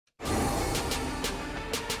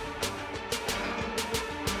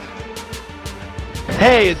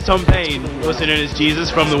Hey, it's Tom Payne, also known as Jesus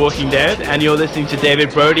from The Walking Dead, and you're listening to David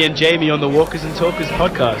Brody and Jamie on the Walkers and Talkers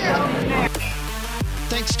podcast.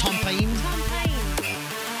 Thanks, Tom Payne.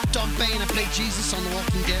 Tom Payne, I played Jesus on The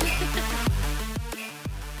Walking Dead.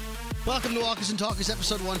 Welcome to Walkers and Talkers,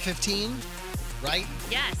 episode 115, right?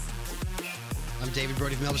 Yes. I'm David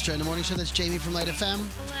Brody from Elvis Duran in the Morning Show. That's Jamie from Light FM.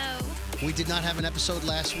 Hello. We did not have an episode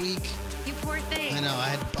last week. You poor thing. I know,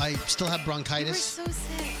 I still have bronchitis. You were so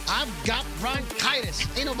sick. I've got bronchitis.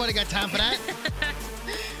 Ain't nobody got time for that.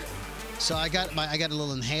 So I got a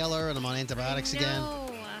little inhaler and I'm on antibiotics again.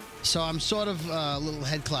 So I'm sort of a little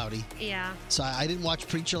head cloudy. Yeah. So I didn't watch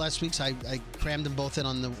Preacher last week, so I crammed them both in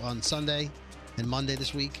on Sunday and Monday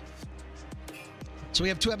this week. So we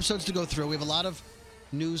have 2 episodes to go through. We have a lot of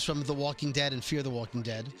news from The Walking Dead and Fear the Walking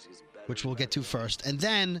Dead, which we'll get to first. And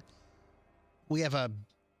then we have a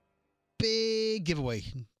big giveaway.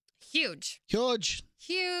 Huge. Huge.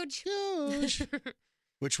 Huge. Huge.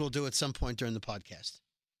 Which we'll do at some point during the podcast.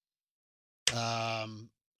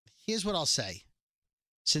 Here's what I'll say,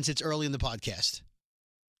 since it's early in the podcast.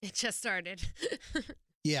 It just started.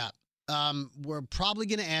 Yeah. We're probably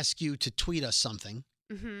going to ask you to tweet us something.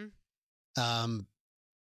 Mm-hmm.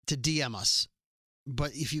 To DM us.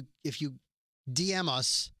 But if you DM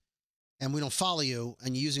us and we don't follow you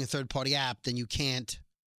and you're using a third-party app, then you can't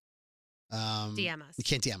DM us. You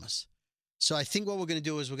can't DM us. So I think what we're going to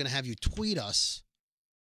do is we're going to have you tweet us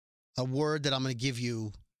a word that I'm going to give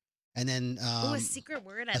you, and then a secret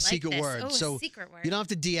word. I a like secret this. word. Oh, So a secret word. you don't have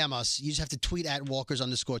to DM us. You just have to tweet at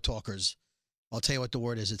Walkers_Talkers. I'll tell you what the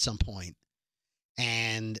word is at some point.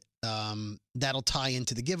 And that'll tie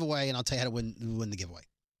into the giveaway, and I'll tell you how to win the giveaway.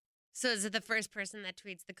 So is it the first person that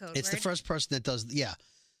tweets the code It's word? the first person that does, yeah.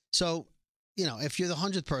 So, if you're the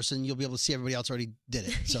 100th person, you'll be able to see everybody else already did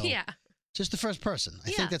it. So yeah. just the first person.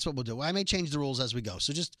 I think that's what we'll do. I may change the rules as we go.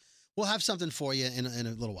 So we'll have something for you in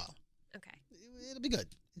a little while. Okay. It'll be good.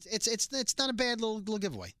 It's not a bad little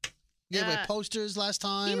giveaway. We gave away posters last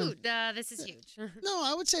time. Huge. This is huge. No,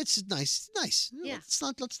 I would say it's nice. Nice. Yeah.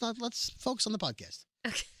 Let's focus on the podcast.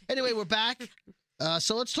 Okay. Anyway, we're back.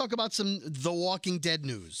 So let's talk about some The Walking Dead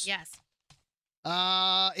news. Yes.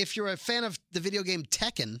 If you're a fan of the video game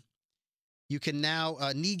Tekken, you can now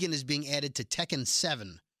Negan is being added to Tekken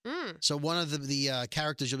 7. So one of the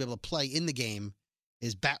characters you'll be able to play in the game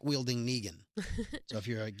is bat-wielding Negan. So if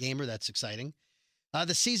you're a gamer, that's exciting.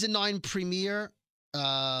 The Season 9 premiere,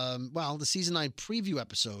 the Season 9 preview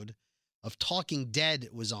episode of Talking Dead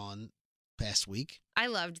was on past week. I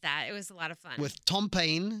loved that. It was a lot of fun. With Tom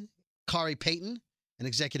Payne, Kari Payton, and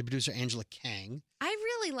executive producer Angela Kang. I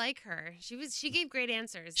really like her. She gave great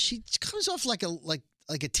answers. She comes off like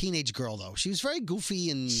a teenage girl, though. She was very goofy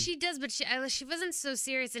and... She does, but she wasn't so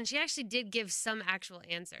serious, and she actually did give some actual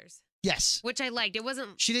answers. Yes. Which I liked. It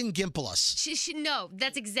wasn't... She didn't gimple us. No,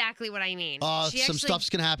 that's exactly what I mean. Some stuff's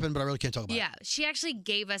going to happen, but I really can't talk about it. Yeah, she actually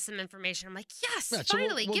gave us some information. I'm like, yes, Right, so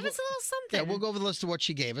finally, we'll give us a little something. Yeah, we'll go over the list of what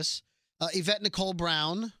she gave us. Yvette Nicole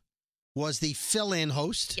Brown was the fill-in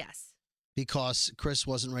host. Yes. Because Chris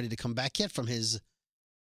wasn't ready to come back yet from his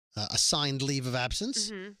assigned leave of absence.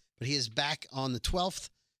 Mm-hmm. But he is back on the 12th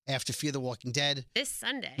after Fear the Walking Dead. This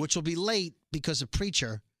Sunday. Which will be late because of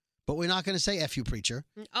Preacher. But we're not going to say F you, Preacher.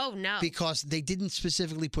 Oh, no. Because they didn't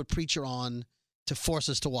specifically put Preacher on to force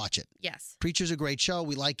us to watch it. Yes. Preacher's a great show.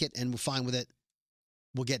 We like it, and we're fine with it.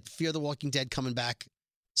 We'll get Fear the Walking Dead coming back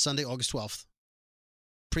Sunday, August 12th.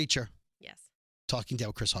 Preacher. Yes. Talking Dead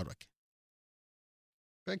with Chris Hardwick.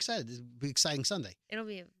 Very excited. It'll be an exciting Sunday. It'll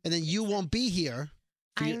be. And then you won't be here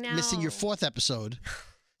for I know. missing your 4th episode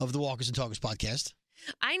of the Walkers and Talkers podcast.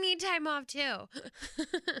 I need time off, too.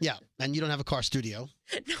 Yeah, and you don't have a car studio.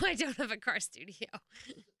 No, I don't have a car studio.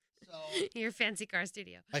 So, Your fancy car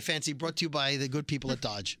studio. My fancy, brought to you by the good people at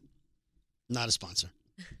Dodge. Not a sponsor.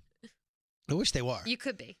 I wish they were. You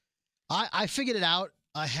could be. I figured it out.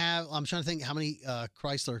 I'm trying to think how many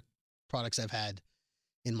Chrysler products I've had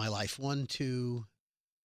in my life. 1, 2,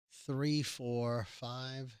 3, 4,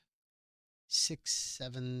 5, 6,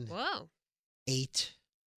 7, Whoa. 8,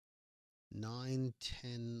 9,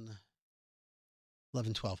 10,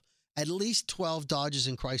 11, 12. At least 12 Dodges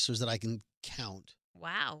and Chryslers that I can count.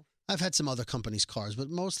 Wow. I've had some other companies' cars, but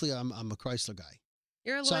mostly I'm a Chrysler guy.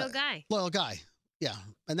 You're a loyal guy. Loyal guy, yeah.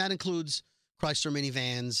 And that includes Chrysler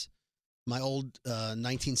minivans, my old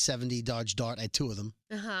 1970 Dodge Dart. I had 2 of them.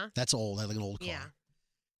 Uh-huh. That's old. I had like an old car. Yeah.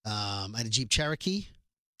 I had a Jeep Cherokee.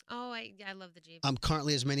 Oh, I love the Jeep. I'm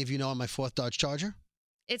currently, as many of you know, on my 4th Dodge Charger.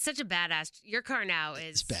 It's such a badass. Your car now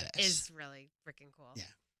It's badass. is really freaking cool.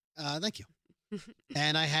 Yeah. Thank you.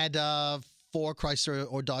 And I had 4 Chrysler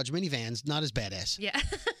or Dodge minivans, not as badass. Yeah.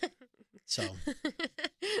 So,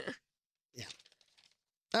 yeah.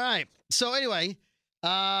 All right. So anyway,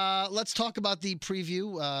 let's talk about the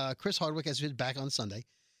preview. Chris Hardwick has been back on Sunday.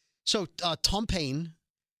 So Tom Payne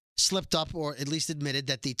slipped up, or at least admitted,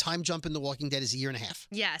 that the time jump in The Walking Dead is a year and a half.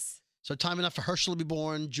 Yes. So time enough for Herschel to be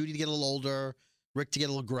born, Judy to get a little older, Rick to get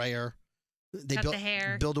a little grayer. They Cut the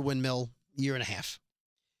hair. build a windmill, year and a half.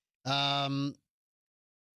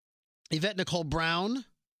 Yvette Nicole Brown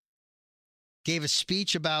gave a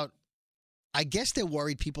speech about, I guess they're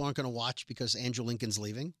worried people aren't going to watch because Andrew Lincoln's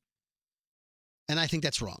leaving. And I think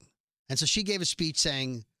that's wrong. And so she gave a speech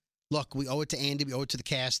saying, look, we owe it to Andy, we owe it to the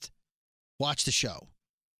cast. Watch the show.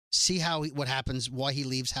 See what happens, why he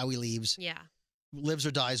leaves, how he leaves. Yeah. Lives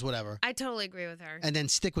or dies, whatever. I totally agree with her. And then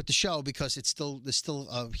stick with the show because there's still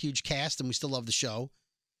a huge cast and we still love the show.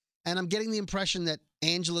 And I'm getting the impression that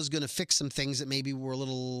Angela's going to fix some things that maybe were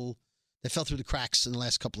that fell through the cracks in the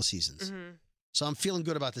last couple of seasons. Mm-hmm. So I'm feeling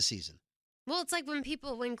good about the season. Well, it's like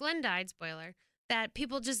when Glenn died, spoiler, that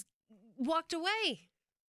people just walked away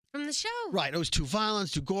from the show. Right. It was too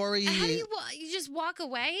violent, too gory. How do you just walk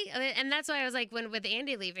away? And that's why I was like, with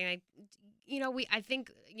Andy leaving, I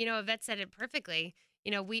think Yvette said it perfectly.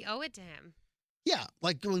 We owe it to him. Yeah.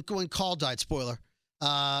 Like when Carl died, spoiler,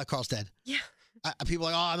 Carl's dead. Yeah. People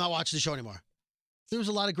are like, oh, I'm not watching the show anymore. There was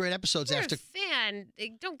a lot of great episodes You're after. a fan.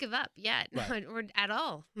 Don't give up yet, Right. or at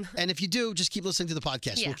all. And if you do, just keep listening to the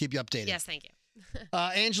podcast. Yeah. We'll keep you updated. Yes, thank you.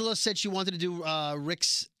 Angela said she wanted to do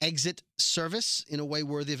Rick's exit service in a way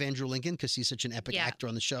worthy of Andrew Lincoln because he's such an epic actor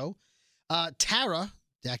on the show. Tara,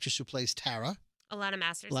 the actress who plays Tara, Alana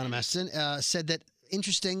Masterson, said that,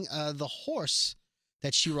 interesting, the horse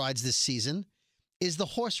that she rides this season is the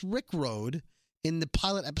horse Rick rode in the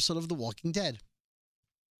pilot episode of The Walking Dead.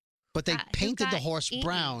 But they painted the horse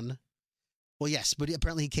brown. Well, yes, but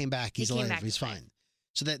apparently he came back. He's alive. He's fine.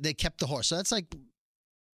 So they kept the horse. So that's like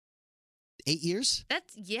 8 years?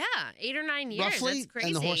 That's 8 or 9 years. Roughly. That's crazy.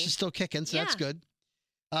 And the horse is still kicking, so that's good.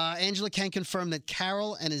 Angela can confirm that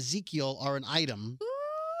Carol and Ezekiel are an item.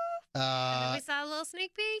 And then we saw a little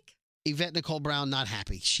sneak peek. Yvette Nicole Brown not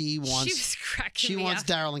happy. She wants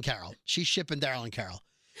Daryl and Carol. She's shipping Daryl and Carol.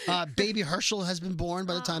 Baby Herschel has been born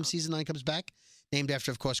by the time season 9 comes back. Named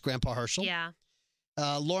after, of course, Grandpa Herschel. Yeah.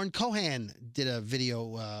 Lauren Cohan did a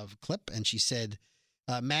video clip, and she said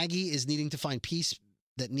Maggie is needing to find peace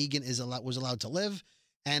that Negan was allowed to live,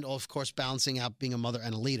 and, of course, balancing out being a mother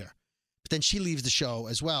and a leader. But then she leaves the show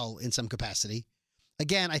as well in some capacity.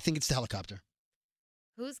 Again, I think it's the helicopter.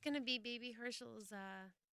 Who's going to be Baby Herschel's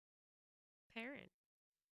parent?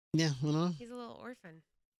 Yeah, I don't know. He's a little orphan.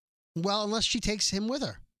 Well, unless she takes him with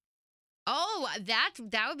her. Oh, that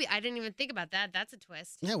would be. I didn't even think about that. That's a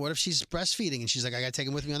twist. Yeah, what if she's breastfeeding and she's like, I got to take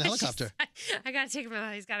him with me on the helicopter? I got to take him with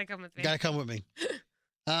me. He's got to come with me. Got to come with me.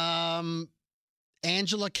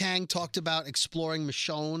 Angela Kang talked about exploring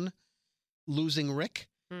Michonne losing Rick.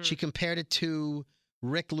 She compared it to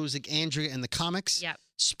Rick losing Andrea in the comics. Yep.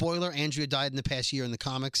 Spoiler, Andrea died in the past year in the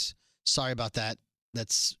comics. Sorry about that.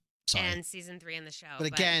 Sorry. And season 3 in the show. But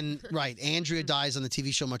again, right, Andrea dies on the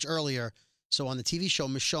TV show much earlier. So on the TV show,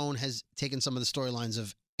 Michonne has taken some of the storylines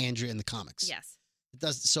of Andrea in the comics. Yes.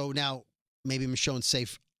 So now maybe Michonne's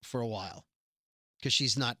safe for a while because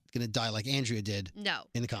she's not going to die like Andrea did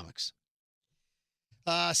in the comics.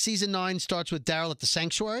 Season 9 starts with Daryl at the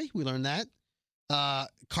Sanctuary. We learned that.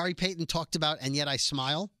 Kari Payton talked about And Yet I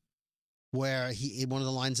Smile, where one of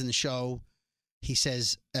the lines in the show, he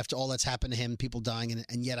says, after all that's happened to him, people dying,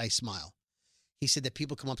 and yet I smile. He said that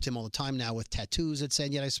people come up to him all the time now with tattoos that say,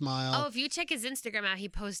 and yet I smile. Oh, if you check his Instagram out, he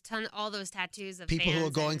posts all those tattoos of people who are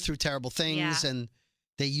going and through terrible things, and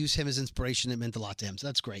they use him as inspiration. It meant a lot to him, so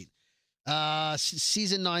that's great.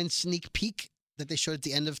 Season 9 sneak peek that they showed at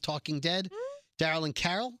the end of Talking Dead. Daryl and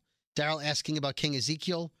Carol. Daryl asking about King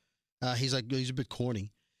Ezekiel. He's like, he's a bit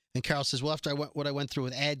corny. And Carol says, well, after what I went through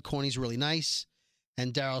with Ed, corny's really nice.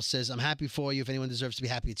 And Daryl says, I'm happy for you. If anyone deserves to be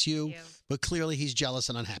happy, it's you. But clearly he's jealous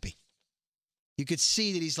and unhappy. You could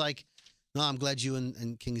see that he's like, no, I'm glad you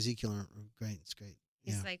and King Ezekiel are great. It's great.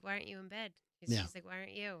 He's like, why aren't you in bed? He's like, why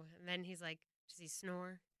aren't you? And then he's like, does he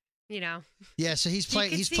snore? Yeah, so he's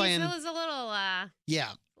playing. He's playing. Phil is a little, a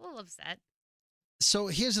little upset. So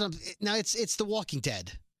here's what now it's The Walking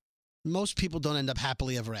Dead. Most people don't end up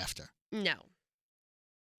happily ever after. No.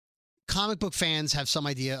 Comic book fans have some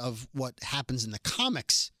idea of what happens in the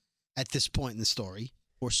comics at this point in the story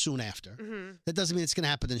or soon after. Mm-hmm. That doesn't mean it's going to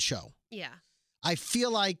happen in the show. Yeah. I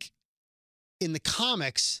feel like in the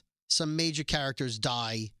comics, some major characters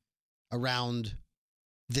die around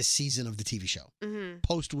this season of the TV show. Mm-hmm.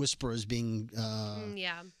 Post Whisperers being...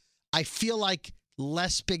 yeah. I feel like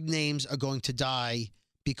less big names are going to die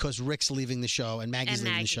because Rick's leaving the show and Maggie's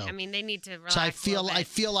leaving the show. I mean, they need to relax. So I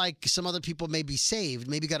feel like some other people may be saved,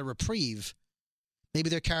 maybe got a reprieve. Maybe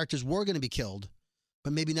their characters were going to be killed,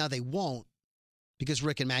 but maybe now they won't because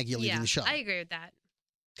Rick and Maggie are leaving the show. I agree with that.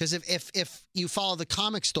 Because if you follow the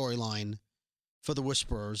comic storyline for the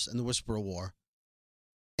Whisperers and the Whisperer War,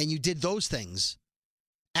 and you did those things,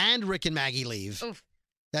 and Rick and Maggie leave,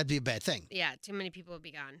 that'd be a bad thing. Yeah, too many people would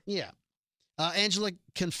be gone. Yeah. Angela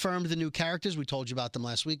confirmed the new characters. We told you about them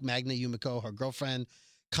last week. Magna Yumiko, her girlfriend.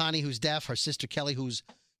 Connie, who's deaf. Her sister Kelly, who's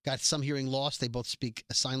got some hearing loss. They both speak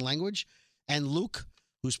a sign language. And Luke,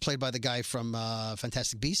 who's played by the guy from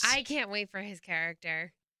Fantastic Beasts. I can't wait for his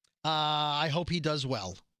character. I hope he does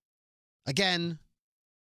well. Again,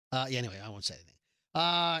 anyway, I won't say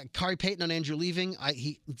anything. Khary Payton on Andrew leaving.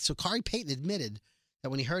 So Khary Payton admitted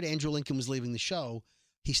that when he heard Andrew Lincoln was leaving the show,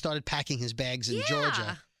 he started packing his bags in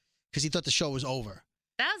Georgia because he thought the show was over.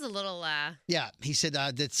 That was a little yeah, he said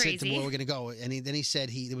that's crazy. Where we're going to go. And then he said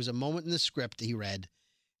there was a moment in the script that he read,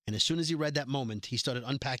 and as soon as he read that moment, he started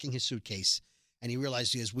unpacking his suitcase, and he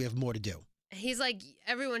realized we have more to do. He's like,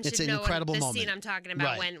 everyone should it's an know incredible the moment. Scene I'm talking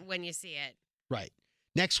about when you see it. Right.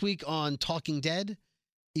 Next week on Talking Dead,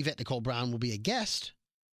 Yvette Nicole Brown will be a guest.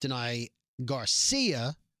 Denai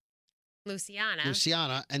Garcia.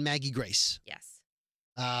 Luciana and Maggie Grace. Yes.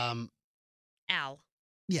 Al.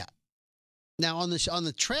 Yeah. Now on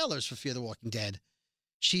the trailers for Fear the Walking Dead,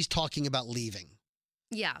 she's talking about leaving.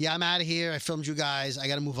 Yeah. Yeah, I'm out of here. I filmed you guys. I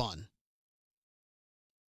got to move on.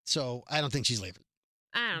 So I don't think she's leaving.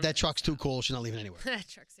 That truck's too cool. She's not leaving anywhere. That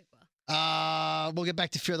truck's too cool. We'll get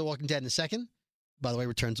back to Fear the Walking Dead in a second. By the way,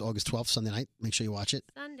 returns August 12th, Sunday night. Make sure you watch it.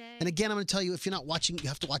 Sunday. And again, I'm going to tell you, if you're not watching, you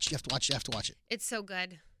have to watch it. It's so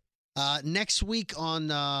good. Next week on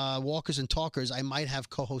Walkers and Talkers, I might have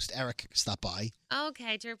co-host Eric stop by.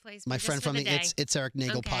 Okay, to replace my friend from the It's Eric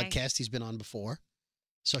Nagel podcast. He's been on before.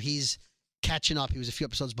 So he's catching up. He was a few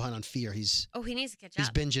episodes behind on Fear. He needs to catch up. He's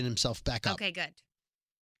binging himself back up. Okay, good.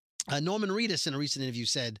 Norman Reedus in a recent interview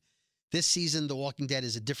said, this season, The Walking Dead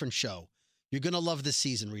is a different show. You're going to love this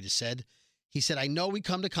season, Reedus said. He said, I know we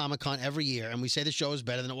come to Comic-Con every year and we say the show is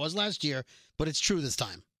better than it was last year, but it's true this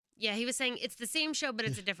time. Yeah, he was saying it's the same show, but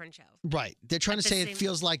it's a different show. Right. They're trying to say it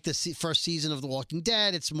feels like the first season of The Walking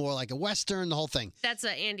Dead. It's more like a Western, the whole thing. That's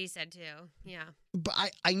what Andy said, too. Yeah.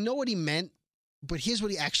 But I know what he meant, but here's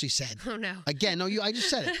what he actually said. Oh, no. Again, no, I just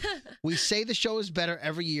said it. We say the show is better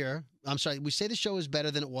every year. I'm sorry. We say the show is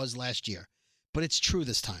better than it was last year, but it's true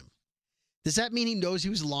this time. Does that mean he knows he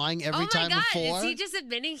was lying every time before? Is he just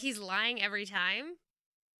admitting he's lying every time?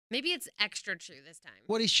 Maybe it's extra true this time.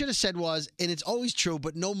 What he should have said was, and it's always true,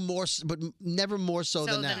 but never more so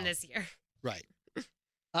than now. Than this year. Right.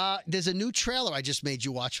 There's a new trailer I just made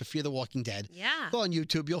you watch for Fear the Walking Dead. Yeah. Go on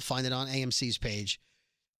YouTube. You'll find it on AMC's page.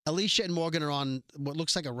 Alicia and Morgan are on what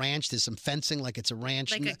looks like a ranch. There's some fencing, like it's a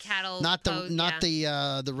ranch. Like a cattle Not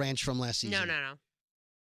the ranch from last season. No.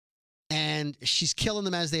 And she's killing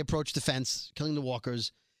them as they approach the fence, killing the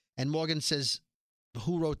walkers. And Morgan says,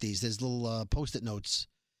 who wrote these? There's little Post-it notes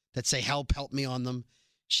that say, help me on them.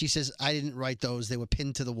 She says, I didn't write those. They were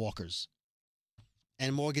pinned to the walkers.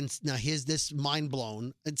 And Morgan, now here's this mind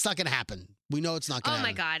blown. It's not going to happen. We know it's not going to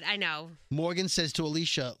happen. Oh, my God. I know. Morgan says to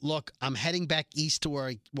Alicia, look, I'm heading back east to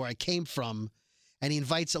where I came from. And he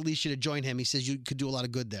invites Alicia to join him. He says, you could do a lot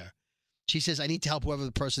of good there. She says, I need to help whoever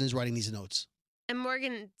the person is writing these notes. And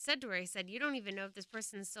Morgan said to her, he said, you don't even know if this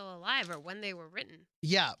person's still alive or when they were written.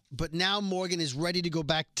 Yeah, but now Morgan is ready to go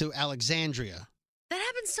back to Alexandria. That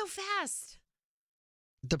happened so fast.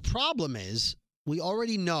 The problem is, we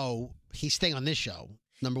already know he's staying on this show,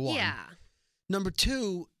 number one. Yeah. Number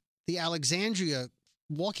two, the Alexandria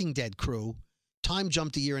Walking Dead crew time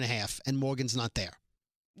jumped 1.5 years, and Morgan's not there.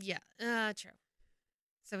 Yeah, true.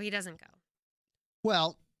 So he doesn't go.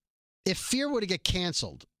 Well, if Fear were to get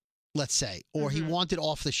canceled, let's say, or he wanted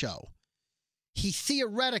off the show, he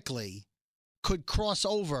theoretically could cross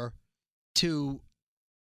over to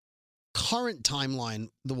current timeline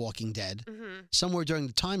The Walking Dead, somewhere during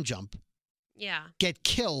the time jump. Yeah. Get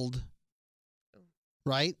killed,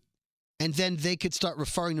 right? And then they could start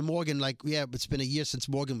referring to Morgan like, yeah, it's been 1 year since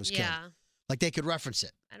Morgan was killed. Like they could reference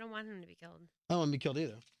it. I don't want him to be killed. I don't want him to be killed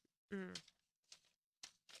either.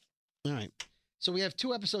 All right. So we have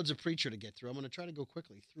 2 episodes of Preacher to get through. I'm going to try to go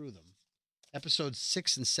quickly through them. Episodes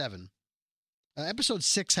 6 and 7. Episode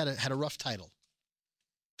 6 had a rough title.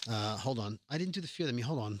 Hold on. I didn't do the Fear the Me.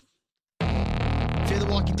 Hold on. Fear the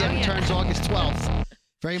Walking Dead returns August 12th.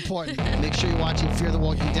 Very important. Make sure you're watching Fear the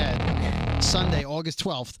Walking Dead. Sunday, August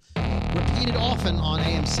 12th. Repeated often on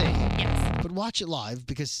AMC. Yes. But watch it live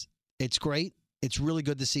because it's great. It's really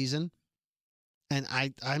good this season. And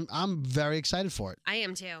I'm very excited for it. I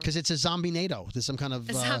am too. Because it's a zombie-nado. There's some kind of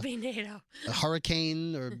a zombie-nado. A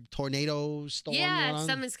hurricane or tornado storm. Yeah,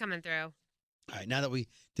 something's coming through. All right, now that we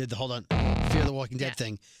did the Fear the Walking Dead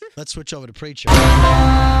thing, let's switch over to Preacher.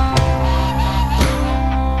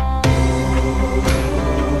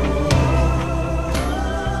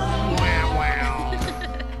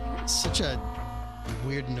 Such a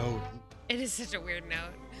weird note. It is such a weird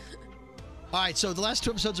note. All right, so the last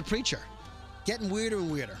 2 episodes of Preacher. Getting weirder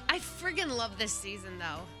and weirder. I friggin' love this season,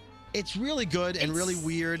 though. It's really good and really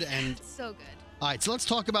weird. And so good. All right, so let's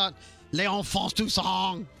talk about Les Enfants du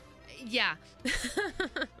Sang. Yeah.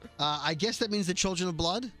 I guess that means the children of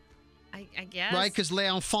blood? I guess. Right, because Les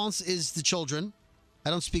Enfants is the children.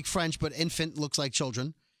 I don't speak French, but infant looks like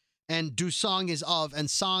children. And du sang is of, and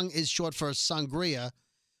sang is short for sangria,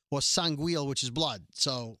 or sanguil, which is blood.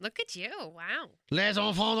 So look at you. Wow. Les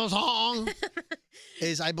Enfants du Sang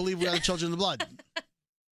is, I believe, we are the children of the blood.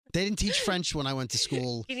 They didn't teach French when I went to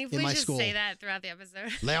school. Can you please just say that throughout the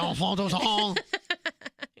episode? Les Enfants du Sang.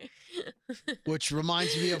 Which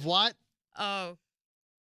reminds me of what? Oh.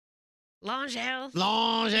 L'Angel.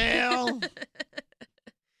 L'Angel.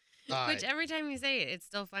 Which every time you say it, it's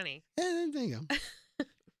still funny. Yeah, there you go.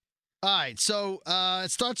 All right, so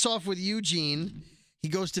it starts off with Eugene. He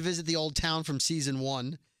goes to visit the old town from season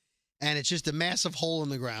 1, and it's just a massive hole in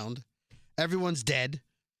the ground. Everyone's dead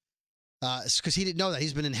because he didn't know that.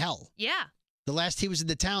 He's been in hell. Yeah. The last he was in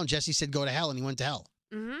the town, Jesse said go to hell, and he went to hell.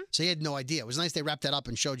 Mm-hmm. So he had no idea. It was nice they wrapped that up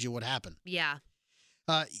and showed you what happened. Yeah.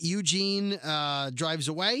 Eugene drives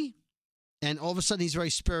away, and all of a sudden he's very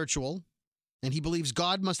spiritual, and he believes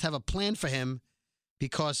God must have a plan for him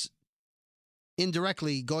because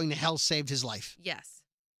indirectly going to hell saved his life. Yes.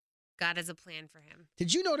 God has a plan for him.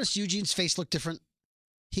 Did you notice Eugene's face looked different?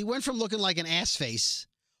 He went from looking like an ass face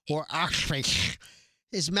or ass face.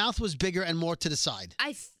 His mouth was bigger and more to the side.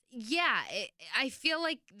 I feel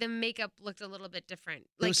like the makeup looked a little bit different.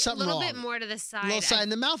 There was something wrong. A little bit more to the side. A little side,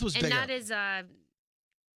 and the mouth was bigger. And not as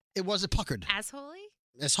it wasn't puckered. Assholey?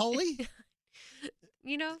 As holy?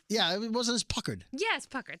 You know? Yeah, it wasn't as puckered. Yeah, it's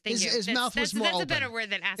puckered. Thank you. His mouth was more open. That's a better word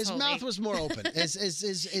than assholey. His mouth was more open. His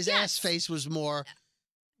yes. Ass face was more...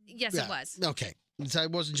 Yes, it was. Okay. So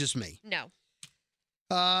it wasn't just me. No.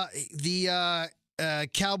 The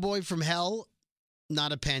cowboy from hell,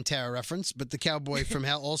 not a Pantera reference, but the cowboy from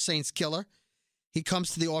hell, All Saints Killer, he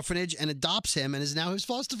comes to the orphanage and adopts him and is now his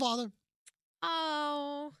foster father.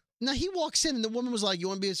 Oh. Now he walks in and the woman was like, you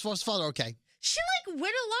want to be his foster father? Okay. She went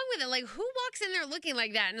along with it. Like, who walks in there looking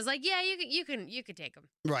like that and is like, yeah, you can take him.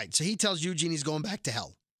 Right. So he tells Eugene he's going back to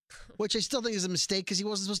hell, which I still think is a mistake because he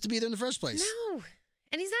wasn't supposed to be there in the first place. No.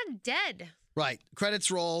 And he's not dead. Right.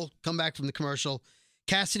 Credits roll. Come back from the commercial.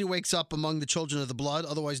 Cassidy wakes up among the children of the blood,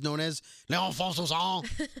 otherwise known as Les Enfants du Sang.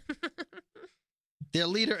 Their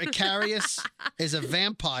leader, Icarius, is a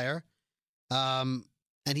vampire, and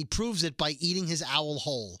he proves it by eating his owl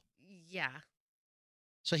whole. Yeah.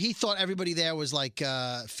 So he thought everybody there was like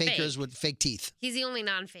fakers with fake teeth. He's the only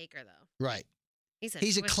non-faker, though. Right.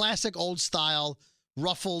 He's a classic old-style,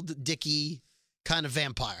 ruffled, dicky kind of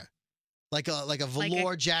vampire. Like a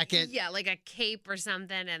velour jacket. Yeah, like a cape or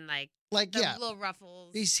something, and like little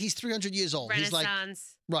ruffles. He's 300 years old.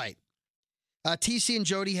 Renaissance. He's like, right. TC and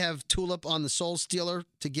Jody have Tulip on the Soul Stealer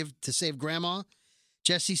to save Grandma.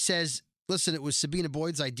 Jesse says, listen, it was Sabina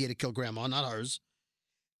Boyd's idea to kill Grandma, not hers.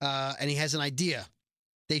 And he has an idea.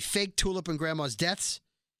 They fake Tulip and Grandma's deaths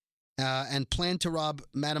and plan to rob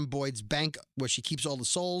Madame Boyd's bank where she keeps all the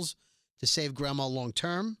souls to save Grandma long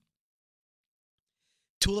term.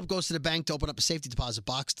 Tulip goes to the bank to open up a safety deposit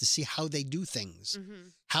box to see how they do things,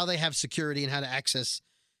 how they have security and how to access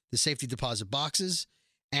the safety deposit boxes.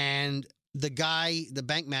 And the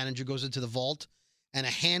bank manager goes into the vault and a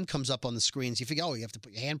hand comes up on the screen. So you figure, you have to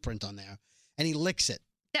put your handprint on there. And he licks it.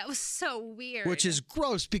 That was so weird. Which is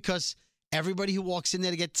gross because everybody who walks in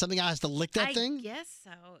there to get something out has to lick that thing. I guess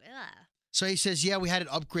so. Ugh. So he says, yeah, we had it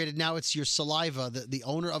upgraded. Now it's your saliva. The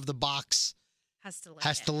owner of the box has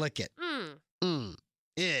to lick it.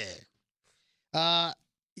 Yeah.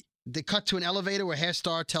 They cut to an elevator where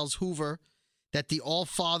Hairstar tells Hoover that the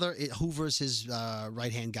All-Father, Hoover's his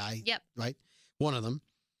right-hand guy. Yep. Right? One of them.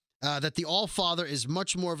 That the All-Father is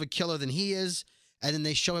much more of a killer than he is. And then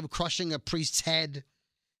they show him crushing a priest's head,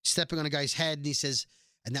 stepping on a guy's head. And he says,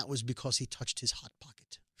 and that was because he touched his hot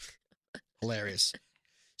pocket. Hilarious.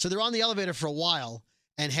 So they're on the elevator for a while.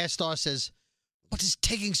 And Hairstar says, what is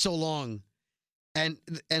taking so long? And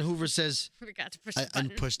Hoover says, forgot to push the button.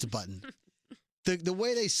 Unpush the button. The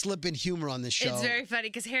way they slip in humor on this show. It's very funny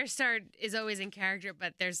because Hairstar is always in character,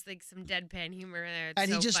 but there's like some deadpan humor in there.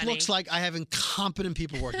 And he just looks like I have incompetent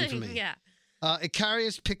people working for me. Yeah.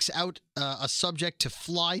 Icarius picks out a subject to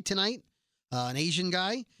fly tonight, an Asian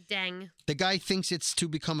guy. Dang. The guy thinks it's to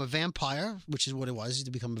become a vampire, which is what it was,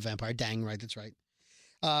 to become a vampire. Dang, right, that's right.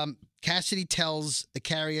 Cassidy tells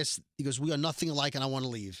Icarius, he goes, we are nothing alike and I want to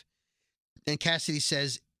leave. And Cassidy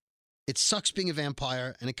says, it sucks being a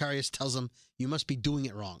vampire. And Icarius tells him, you must be doing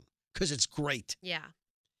it wrong because it's great. Yeah.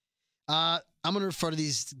 I'm going to refer to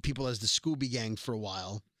these people as the Scooby Gang for a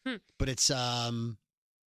while. But it's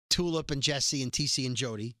Tulip and Jesse and TC and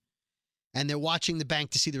Jody. And they're watching the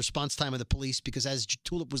bank to see the response time of the police because as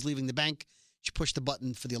Tulip was leaving the bank, she pushed the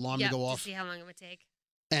button for the alarm to go off. To see how long it would take.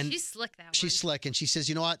 And she's slick that She's slick, and she says,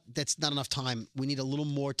 you know what? That's not enough time. We need a little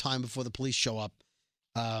more time before the police show up.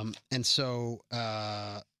 And so,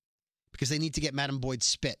 because they need to get Madam Boyd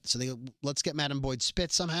spit. So let's get Madam Boyd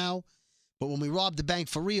spit somehow. But when we rob the bank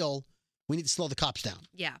for real, we need to slow the cops down.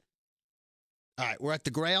 Yeah. All right, we're at the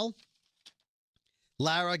Grail.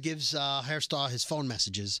 Lara gives Hairstar his phone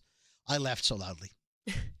messages. I laughed so loudly.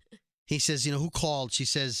 He says, you know, who called? She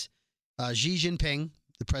says, Xi Jinping,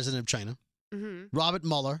 the president of China. Robert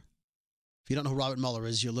Mueller. If you don't know who Robert Mueller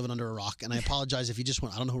is, you're living under a rock. And I apologize if you just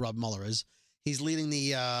went, I don't know who Robert Mueller is. He's leading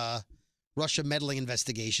the Russia meddling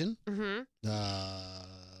investigation. There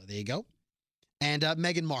you go. And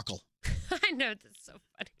Meghan Markle. I know, that's so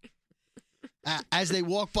funny. As they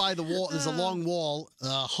walk by the wall, there's a long wall.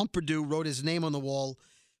 Humperdoo wrote his name on the wall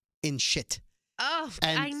in shit. Oh,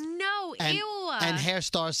 I know. Ew. And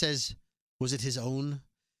Hairstar says, was it his own?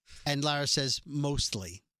 And Lara says,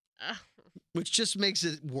 mostly. Which just makes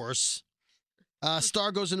it worse.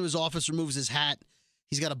 Star goes into his office, removes his hat.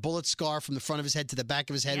 He's got a bullet scar from the front of his head to the back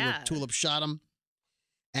of his head where Tulip shot him.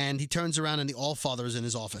 And he turns around and the Allfather is in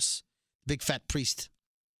his office. Big fat priest.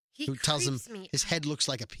 Who tells him his head looks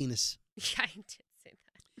like a penis. Yeah, I did say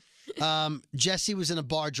that. Jesse was in a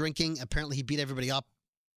bar drinking. Apparently he beat everybody up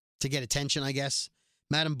to get attention, I guess.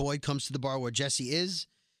 Madam Boyd comes to the bar where Jesse is.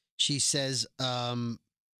 She says, do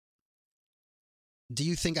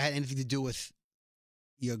you think I had anything to do with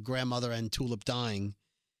your grandmother and Tulip dying?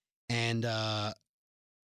 And,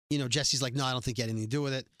 you know, Jesse's like, no, I don't think you had anything to do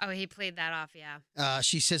with it. Oh, he played that off, yeah.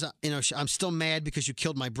 She says, you know, I'm still mad because you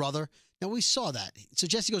killed my brother. Now, we saw that. So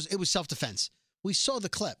Jesse goes, it was self-defense. We saw the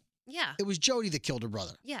clip. Yeah. It was Jody that killed her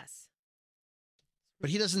brother. Yes.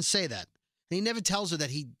 But he doesn't say that. And he never tells her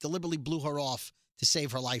that he deliberately blew her off to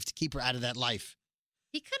save her life, to keep her out of that life.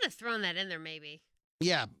 He could have thrown that in there, maybe.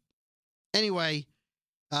 Yeah. Anyway,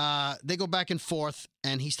 they go back and forth,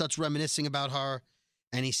 and he starts reminiscing about her,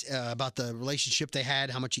 and he's about the relationship they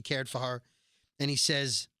had, how much he cared for her. And he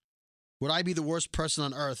says, would I be the worst person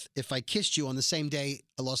on earth if I kissed you on the same day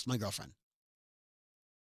I lost my girlfriend?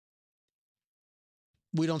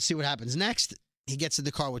 We don't see what happens next. He gets in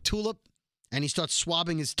the car with Tulip, and he starts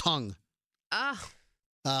swabbing his tongue. Oh.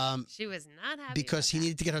 She was not happy because he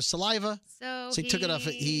needed to get her saliva. So he took it off.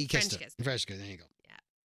 He kissed her. French kiss. There you go. Yeah.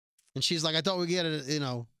 And she's like, I thought we'd get her to, you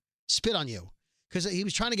know, spit on you. Because he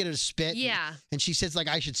was trying to get her to spit. Yeah. And she says, like,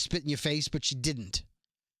 I should spit in your face, but she didn't.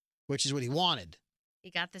 Which is what he wanted.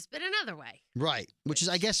 He got the spit another way. Right. Which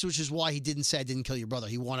is why he didn't say I didn't kill your brother.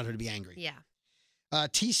 He wanted her to be angry. Yeah.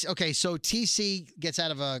 Okay, so TC gets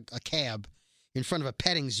out of a cab in front of a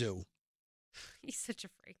petting zoo. He's such a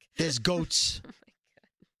freak. There's goats. Oh my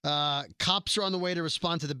God. Cops are on the way to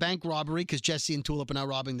respond to the bank robbery because Jesse and Tulip are now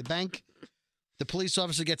robbing the bank. The police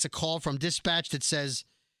officer gets a call from dispatch that says,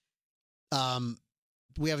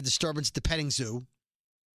 we have a disturbance at the petting zoo.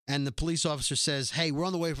 And the police officer says, hey, we're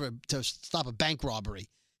on the way to stop a bank robbery.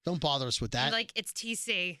 Don't bother us with that. And like, it's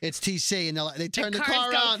TC. It's TC. And they turn the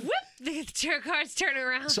car around. Whoop, the car's turning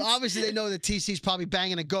around. So obviously they know that TC's probably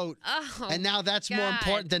banging a goat. Oh, and now that's more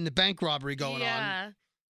important than the bank robbery going on.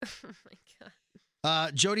 Oh, my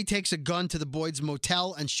God. Jody takes a gun to the Boyd's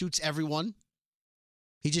motel and shoots everyone.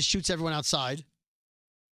 He just shoots everyone outside.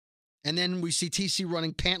 And then we see TC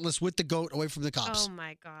running pantless with the goat away from the cops. Oh,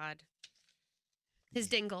 my God. His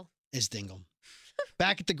dingle.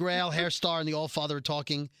 Back at the Grail, Hairstar and the Allfather are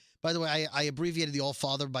talking. By the way, I abbreviated the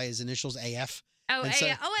Allfather by his initials, AF. Oh, AF.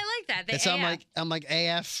 I like that. So I'm like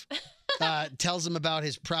AF. Tells him about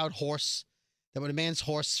his proud horse. That when a man's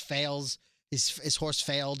horse fails, his horse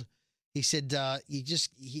failed. He said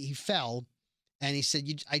he fell, and he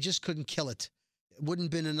said I just couldn't kill it. It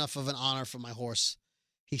wouldn't have been enough of an honor for my horse.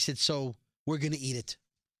 He said, so we're gonna eat it.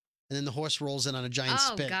 And then the horse rolls in on a giant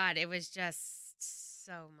spit. Oh God, it was just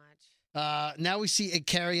so much. Now we see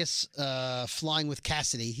Icarius flying with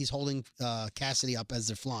Cassidy. He's holding Cassidy up as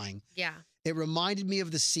they're flying. Yeah. It reminded me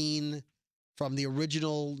of the scene from the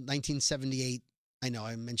original 1978. I know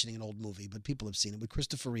I'm mentioning an old movie, but people have seen it with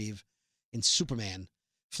Christopher Reeve in Superman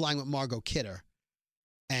flying with Margot Kidder.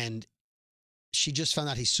 And she just found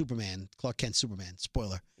out he's Superman, Clark Kent Superman.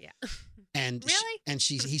 Spoiler. Yeah. And really?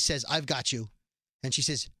 He says, "I've got you," and she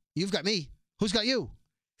says, "You've got me. Who's got you?"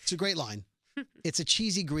 It's a great line. It's a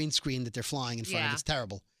cheesy green screen that they're flying in front of. It's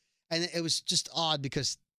terrible, and it was just odd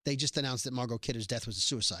because they just announced that Margot Kidder's death was a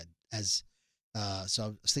suicide. So I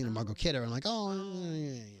was thinking of Margot Kidder, and I'm like,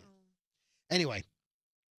 yeah. Anyway,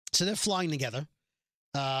 so they're flying together,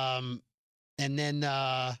 and then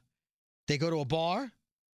they go to a bar.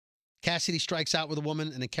 Cassidy strikes out with a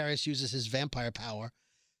woman, and Icarius uses his vampire power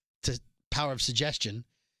of suggestion.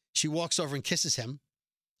 She walks over and kisses him,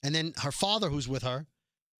 and then her father, who's with her,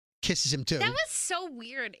 kisses him too. That was so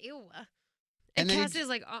weird. Ew. And Cassidy's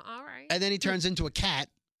like, all right. And then he turns into a cat.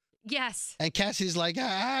 Yes. And Cassidy's like,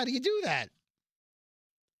 how do you do that?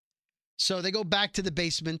 So they go back to the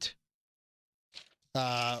basement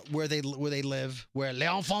where they live, where Les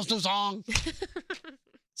Enfants du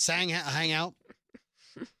Sang hang out.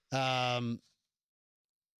 And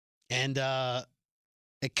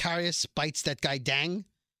Icarius bites that guy Dang.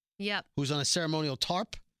 Yep. Who's on a ceremonial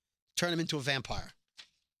tarp, turn him into a vampire.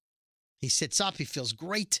 He sits up, he feels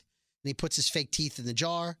great, and he puts his fake teeth in the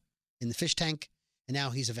jar, in the fish tank, and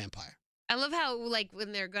now he's a vampire. I love how, like,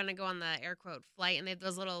 when they're going to go on the air quote flight and they have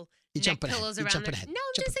those little neck pillows around their neck. No,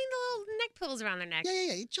 I'm just saying the little neck pillows around their neck.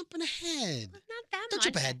 Yeah, you're jumping ahead. Well, not that Don't much.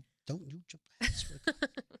 jump ahead. Don't you jump ahead.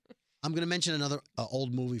 I'm going to mention another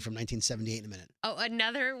old movie from 1978 in a minute. Oh,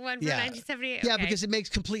 another one from 1978? Yeah, because it makes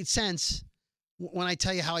complete sense when I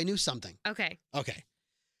tell you how I knew something. Okay.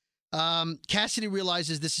 Cassidy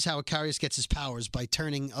realizes this is how Icarius gets his powers, by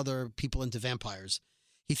turning other people into vampires.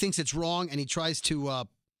 He thinks it's wrong, and he tries to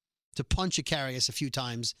punch Icarius a few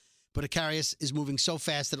times, but Icarius is moving so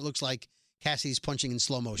fast that it looks like Cassidy's punching in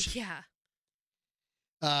slow motion. Yeah.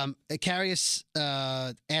 Icarius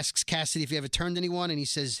asks Cassidy if he ever turned anyone, and he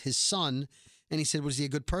says his son. And he said, was he a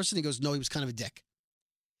good person? He goes, no, he was kind of a dick.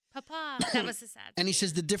 Papa, that was a sad And he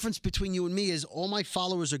says, the difference between you and me is all my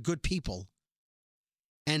followers are good people,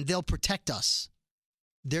 and they'll protect us.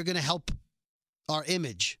 They're going to help our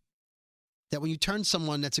image. That when you turn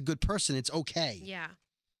someone that's a good person, it's okay. Yeah.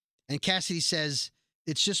 And Cassidy says,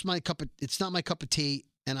 it's not my cup of tea.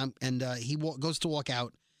 And he goes to walk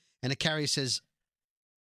out, and Icarius says,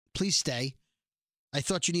 please stay. I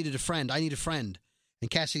thought you needed a friend. I need a friend.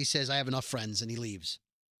 And Cassidy says, I have enough friends, and he leaves.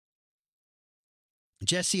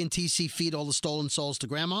 Jesse and TC feed all the stolen souls to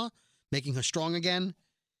Grandma, making her strong again.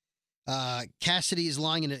 Cassidy is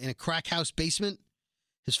lying in a crack house basement.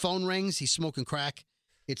 His phone rings. He's smoking crack.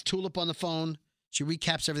 It's Tulip on the phone. She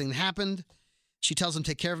recaps everything that happened. She tells him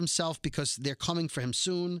to take care of himself because they're coming for him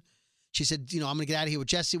soon. She said, I'm going to get out of here with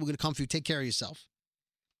Jesse. We're going to come for you. Take care of yourself.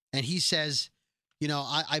 And he says,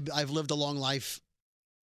 I've lived a long life,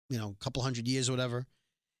 a couple 100 years or whatever.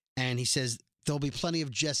 And he says, there'll be plenty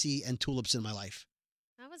of Jesse and Tulips in my life.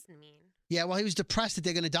 That was mean. Yeah, well, he was depressed that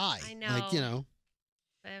they're going to die. I know.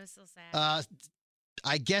 But it was so sad.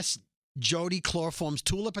 I guess Jody chloroforms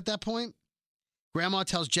Tulip at that point. Grandma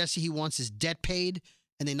tells Jesse he wants his debt paid,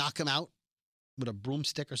 and they knock him out with a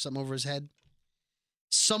broomstick or something over his head.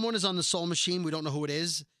 Someone is on the soul machine. We don't know who it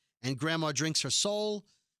is. And Grandma drinks her soul.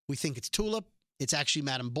 We think it's Tulip. It's actually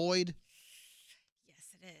Madam Boyd. Yes,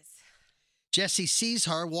 it is. Jesse sees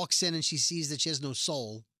her, walks in, and she sees that she has no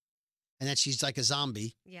soul and that she's like a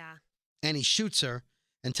zombie. Yeah. And he shoots her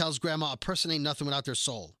and tells Grandma a person ain't nothing without their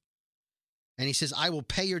soul. And he says, I will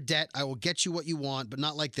pay your debt. I will get you what you want, but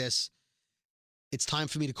not like this. It's time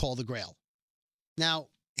for me to call the Grail. Now,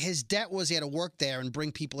 his debt was he had to work there and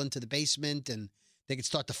bring people into the basement, and they could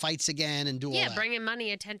start the fights again and do all that. Yeah, bring in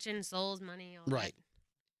money, attention, souls, money, all right.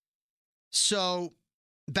 So,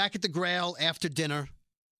 back at the Grail after dinner,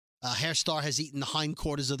 Hairstar has eaten the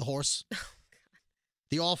hindquarters of the horse. Oh, God.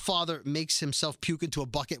 The All-Father makes himself puke into a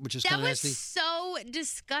bucket, which is kind of nasty. That was so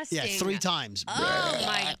disgusting. Yeah, 3 times. Oh,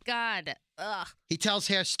 my God. Ugh. He tells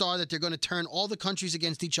Hairstar that they're going to turn all the countries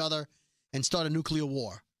against each other and start a nuclear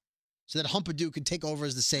war so that Humperdoo can take over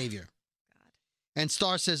as the savior. God. And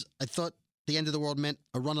Star says, I thought the end of the world meant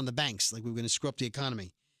a run on the banks, like we were going to screw up the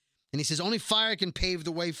economy. And he says, only fire can pave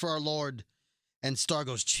the way for our Lord. And Star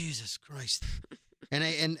goes, Jesus Christ.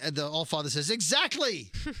 and the All-Father says, exactly.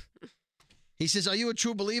 He says, are you a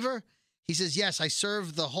true believer? He says, yes, I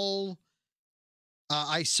serve the whole,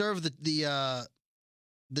 I serve the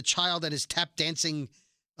child that is tap dancing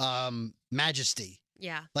majesty.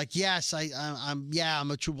 Yeah. Like, yes,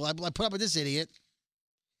 I'm a true believer. I put up with this idiot.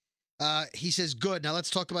 He says, good. Now let's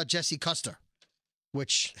talk about Jesse Custer,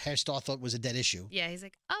 which Hairstar thought was a dead issue. Yeah, he's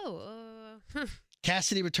like, oh.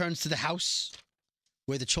 Cassidy returns to the house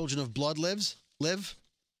where the Children of Blood live,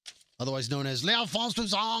 otherwise known as Les Enfants du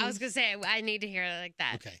Sang. I was going to say, I need to hear it like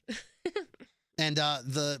that. Okay. And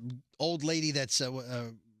the old lady that's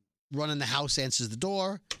running the house answers the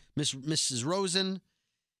door, Mrs. Rosen,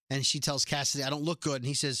 and she tells Cassidy, I don't look good. And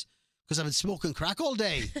he says, because I've been smoking crack all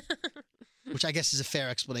day, which I guess is a fair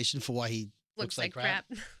explanation for why he looks like crap.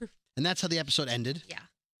 And that's how the episode ended. Yeah.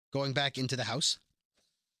 Going back into the house.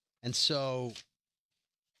 And so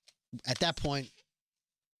at that point,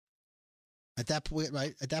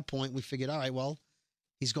 we figured, all right, well,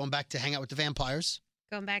 he's going back to hang out with the vampires.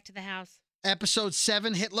 Going back to the house. Episode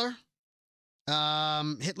 7, Hitler.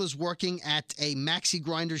 Hitler's working at a Maxi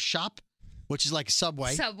Grinders shop, which is like a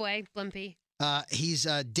Subway. Subway, Blimpie. He's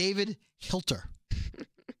David Hilter.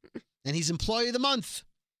 And he's Employee of the Month.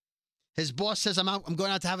 His boss says, I'm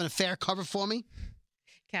going out to have an affair, cover for me.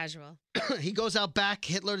 Casual. He goes out back,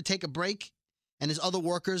 Hitler, to take a break, and his other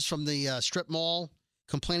workers from the strip mall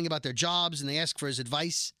complaining about their jobs, and they ask for his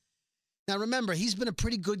advice. Now, remember, he's been a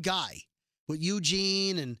pretty good guy with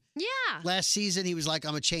Eugene, and last season he was like,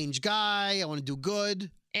 I'm a changed guy, I want to do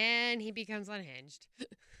good. And he becomes unhinged.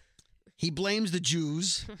 He blames the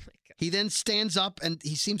Jews. Oh my God. He then stands up, and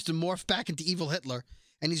he seems to morph back into evil Hitler,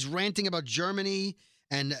 and he's ranting about Germany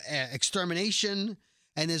and extermination.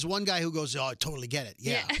 And there's one guy who goes, oh, I totally get it.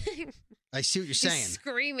 Yeah. I see what you're saying. He's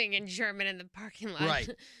screaming in German in the parking lot. Right.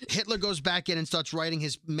 Hitler goes back in and starts writing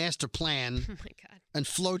his master plan oh my God. and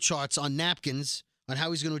flowcharts on napkins on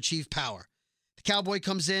how he's going to achieve power. The cowboy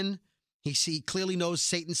comes in. He clearly knows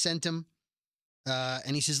Satan sent him.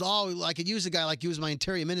 And he says, oh, I could use a guy like you as my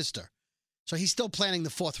interior minister. So he's still planning the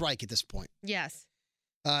Fourth Reich at this point. Yes.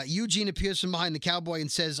 Eugene appears from behind the cowboy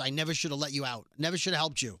and says, I never should have let you out. Never should have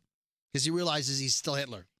helped you. Because he realizes he's still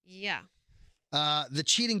Hitler. Yeah. The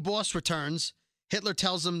cheating boss returns. Hitler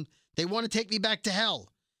tells him, they want to take me back to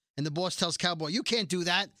hell. And the boss tells Cowboy, you can't do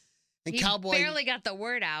that. And he Cowboy barely got the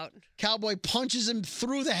word out. Cowboy punches him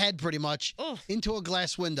through the head pretty much into a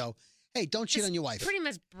glass window. Hey, don't cheat on your wife. Pretty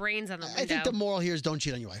much brains on the window. I think the moral here is don't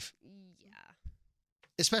cheat on your wife. Yeah.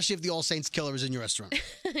 Especially if the All Saints killer is in your restaurant.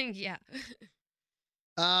 Yeah.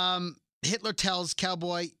 Hitler tells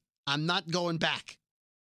Cowboy, I'm not going back.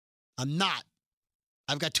 I'm not.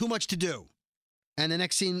 I've got too much to do. And the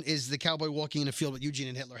next scene is the cowboy walking in a field with Eugene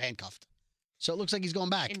and Hitler handcuffed. So it looks like he's going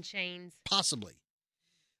back. In chains. Possibly.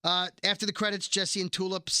 After the credits, Jesse and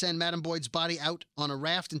Tulip send Madame Boyd's body out on a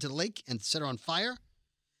raft into the lake and set her on fire.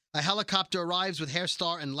 A helicopter arrives with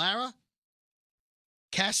Hairstar and Lara.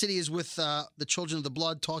 Cassidy is with the Children of the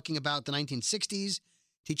Blood talking about the 1960s,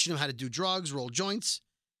 teaching them how to do drugs, roll joints.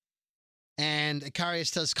 And Icarius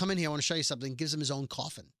says, come in here, I want to show you something. Gives him his own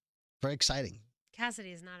coffin. Very exciting.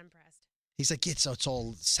 Cassidy is not impressed. He's like, it's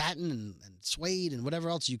all satin and suede and whatever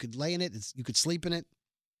else. You could lay in it. You could sleep in it.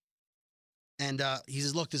 And he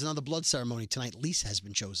says, look, there's another blood ceremony tonight. Lisa has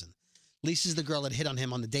been chosen. Lisa's the girl that hit on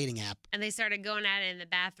him on the dating app. And they started going at it in the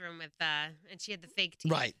bathroom with, and she had the fake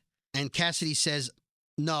teeth. Right. And Cassidy says,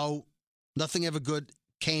 no, nothing ever good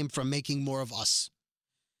came from making more of us.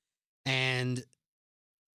 And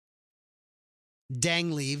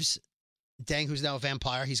Dang leaves. Dang, who's now a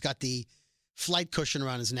vampire. He's got the flight cushion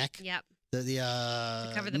around his neck. Yep.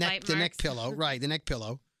 To cover the neck, the neck pillow. Right, the neck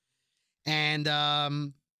pillow.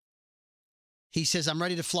 And he says, I'm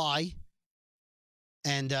ready to fly.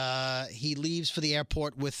 And he leaves for the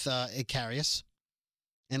airport with Icarius.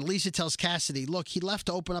 And Lisa tells Cassidy, look, he left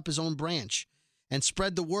to open up his own branch and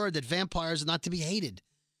spread the word that vampires are not to be hated.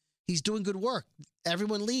 He's doing good work.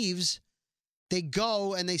 Everyone leaves. They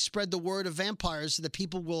go and they spread the word of vampires so that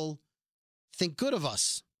people will think good of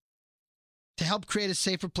us to help create a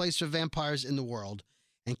safer place for vampires in the world.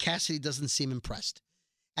 And Cassidy doesn't seem impressed.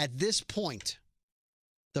 At this point,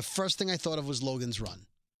 the first thing I thought of was Logan's Run.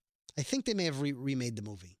 I think they may have remade the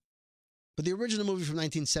movie. But the original movie from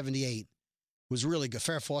 1978 was really good.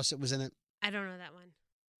 Farrah Fawcett was in it. I don't know that one.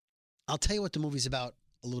 I'll tell you what the movie's about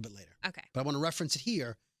a little bit later. Okay. But I want to reference it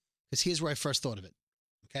here because here's where I first thought of it.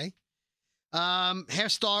 Okay?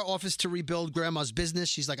 Hairstar offers to rebuild Grandma's business.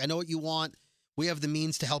 She's like, I know what you want. We have the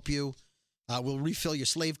means to help you. We'll refill your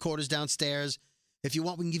slave quarters downstairs. If you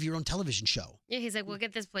want, we can give you your own television show. Yeah, he's like, we'll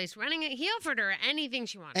get this place running. He offered her anything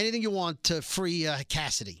she wanted. Anything you want to free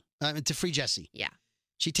Cassidy. To free Jesse. Yeah.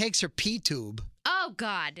 She takes her pee tube. Oh,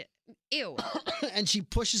 God. Ew. And she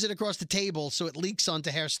pushes it across the table so it leaks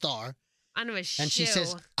onto Hairstar. Onto a shoe. And she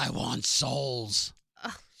says, I want souls.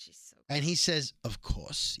 Oh, she's so good. And he says, of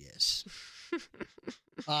course, yes.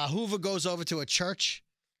 Hoover goes over to a church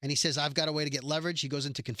and he says, I've got a way to get leverage. He goes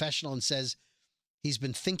into confessional and says he's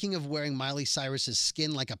been thinking of wearing Miley Cyrus's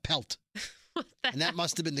skin like a pelt. And that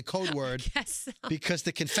must have been the code word so. Because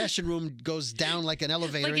the confession room goes down like an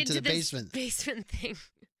elevator into the basement. Basement thing.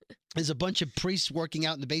 There's a bunch of priests working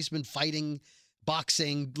out in the basement fighting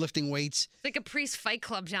boxing, lifting weights. It's like a priest fight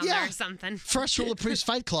club down there or something. First rule of priest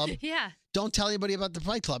fight club. Yeah. Don't tell anybody about the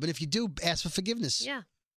fight club. And if you do, ask for forgiveness. Yeah.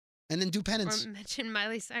 And then do penance. Or mention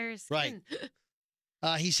Miley Cyrus. Right.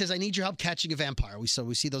 He says, I need your help catching a vampire. We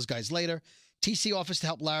see those guys later. TC offers to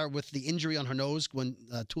help Lara with the injury on her nose when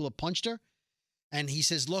Tulip punched her. And he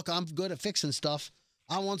says, look, I'm good at fixing stuff.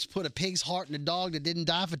 I once put a pig's heart in a dog that didn't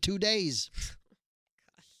die for 2 days.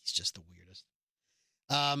 He's just the weirdest.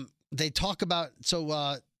 They talk about,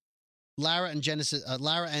 Lara and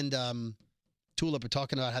Tulip are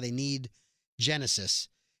talking about how they need Genesis.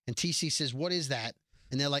 And TC says, what is that?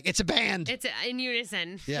 And they're like, it's a band. It's in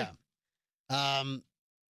unison. Yeah.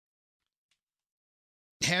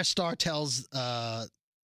 Hairstar tells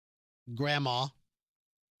Grandma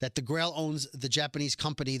that the Grail owns the Japanese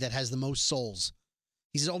company that has the most souls.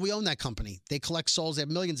 He says, oh, we own that company. They collect souls. They have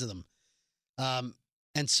millions of them.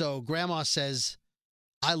 And so Grandma says,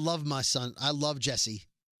 I love my son. I love Jesse.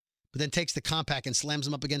 But then takes the compact and slams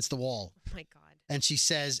him up against the wall. Oh, my God. And she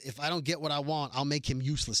says, if I don't get what I want, I'll make him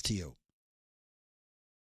useless to you.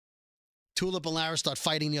 Tulip and Lara start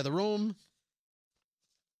fighting in the other room,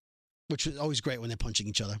 which is always great when they're punching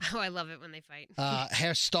each other. Oh, I love it when they fight.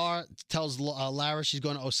 Hairstar tells Lara she's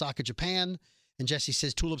going to Osaka, Japan. And Jesse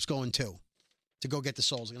says Tulip's going too, to go get the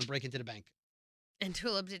souls. They're going to break into the bank. And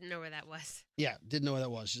Tulip didn't know where that was. Yeah, didn't know where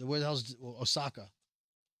that was. She said, where the hell's Osaka?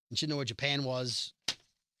 And she didn't know where Japan was.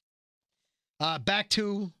 Back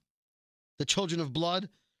to the Children of Blood.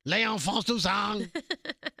 Les enfants du sang.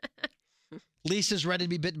 Lisa's ready to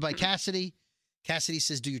be bitten by Cassidy. Cassidy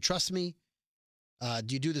says, do you trust me?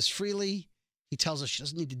 Do you do this freely? He tells her she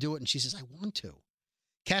doesn't need to do it, and she says, I want to.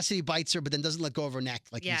 Cassidy bites her, but then doesn't let go of her neck.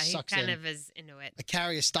 Like he sucks in. Yeah, he kind of is into it.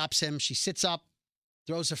 Icarius stops him. She sits up,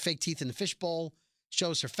 throws her fake teeth in the fishbowl,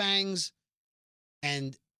 shows her fangs,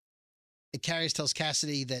 and Icarius tells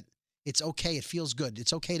Cassidy that it's okay. It feels good.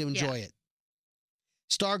 It's okay to enjoy it.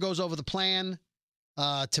 Star goes over the plan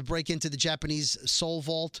to break into the Japanese soul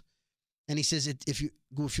vault, and he says, if you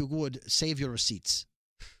would, save your receipts.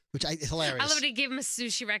 Which is hilarious. I love to give him a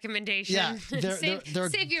sushi recommendation. Yeah, they're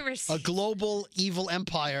save your receipts. A global evil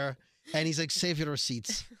empire, and he's like, save your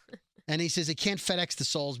receipts. And he says they can't FedEx the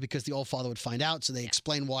souls because the Old Father would find out, so they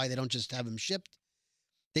explain why they don't just have them shipped.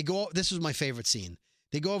 They go. This was my favorite scene.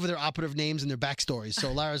 They go over their operative names and their backstories.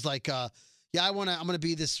 So Lara's like, yeah, I'm gonna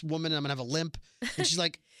be this woman, and I'm gonna have a limp. And she's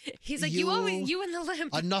like, he's like, you and the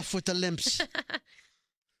limp. Enough with the limps.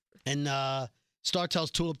 And Star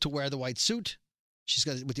tells Tulip to wear the white suit. She's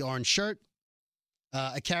got it with the orange shirt.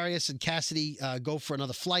 Icarius and Cassidy go for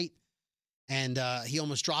another flight, and he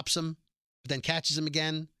almost drops him, but then catches him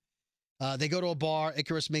again. They go to a bar.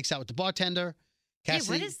 Icarus makes out with the bartender.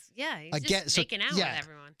 Cassidy, he's just making out with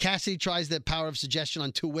everyone. Cassidy tries the power of suggestion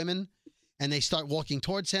on two women, and they start walking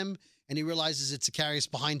towards him, and he realizes it's Icarius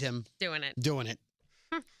behind him. Doing it.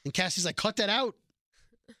 And Cassidy's like, cut that out.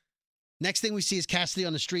 Next thing we see is Cassidy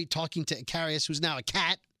on the street talking to Icarius, who's now a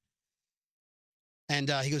cat. And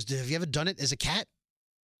he goes, have you ever done it as a cat?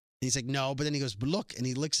 And he's like, no. But then he goes, but look, and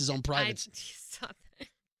he licks his own privates.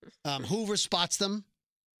 Hoover spots them.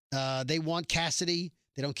 They want Cassidy.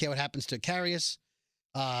 They don't care what happens to Icarius.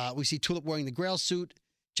 We see Tulip wearing the Grail suit.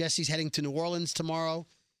 Jesse's heading to New Orleans tomorrow.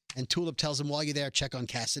 And Tulip tells him, while you're there, check on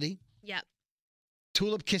Cassidy. Yep.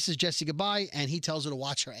 Tulip kisses Jesse goodbye, and he tells her to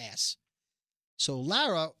watch her ass. So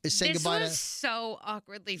Lara is saying goodbye to... This was so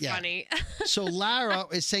awkwardly funny. So Lara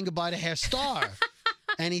is saying goodbye to Hairstar.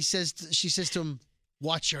 And she says to him,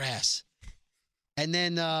 watch your ass. And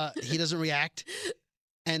then he doesn't react.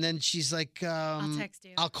 And then she's like, I'll text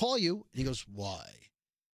you. I'll call you. And he goes, why?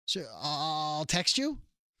 So I'll text you?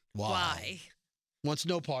 Why? Wants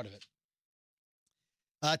no part of it.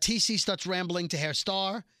 TC starts rambling to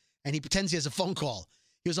Hairstar, and he pretends he has a phone call.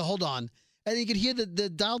 He goes, hold on. And you could hear the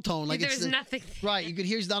dial tone. Like there's nothing. Right. You could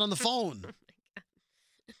hear he's not on the phone.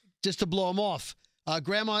 Just to blow him off.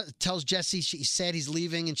 Grandma tells Jesse she's sad he's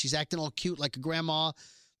leaving, and she's acting all cute like a grandma.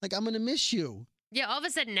 Like, I'm going to miss you. Yeah, all of a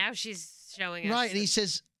sudden now she's showing us. Right. And he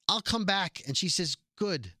says, I'll come back. And she says,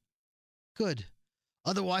 good. Good.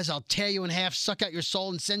 Otherwise, I'll tear you in half, suck out your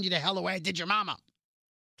soul, and send you to hell the way I did your mama.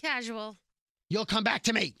 Casual. You'll come back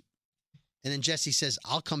to me. And then Jesse says,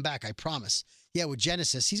 I'll come back, I promise. Yeah, with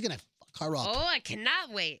Genesis, he's going to fuck her up. Oh, I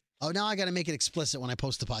cannot wait. Oh, now I got to make it explicit when I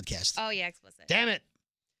post the podcast. Oh, yeah, explicit. Damn it.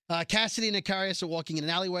 Cassidy and Icarius are walking in an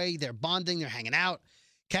alleyway. They're bonding. They're hanging out.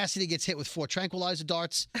 Cassidy gets hit with 4 tranquilizer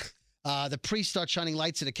darts. The priest starts shining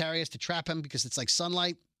lights at Icarius to trap him because it's like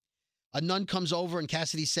sunlight. A nun comes over, and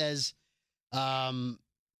Cassidy says, I've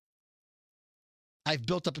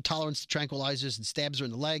built up a tolerance to tranquilizers, and stabs her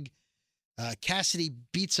in the leg. Cassidy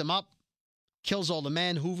beats him up, kills all the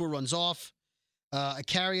men. Hoover runs off.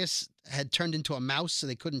 Icarius had turned into a mouse, so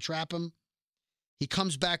they couldn't trap him. He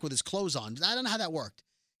comes back with his clothes on. I don't know how that worked.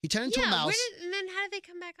 He turned into a mouse. And then how did they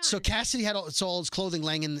come back on? So Cassidy had all his clothing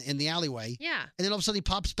laying in the alleyway. Yeah. And then all of a sudden he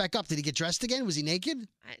pops back up. Did he get dressed again? Was he naked?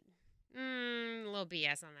 A little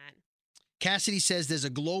BS on that. Cassidy says, there's a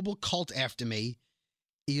global cult after me.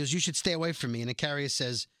 He goes, you should stay away from me. And Icarius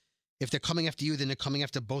says, if they're coming after you, then they're coming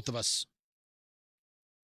after both of us.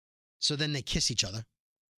 So then they kiss each other.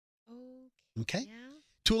 Okay. Yeah.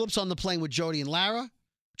 Tulip's on the plane with Jody and Lara,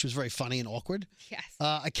 which was very funny and awkward. Yes.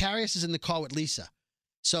 Icarius is in the car with Lisa.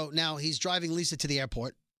 So now he's driving Lisa to the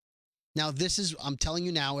airport. Now this is, I'm telling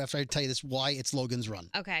you now, after I tell you this, why it's Logan's Run.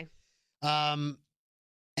 Okay. And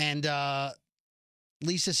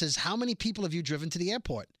Lisa says, how many people have you driven to the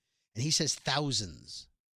airport? And he says, thousands.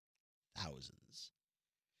 Thousands.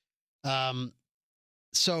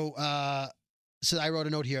 So I wrote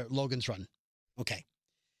a note here, Logan's Run. Okay.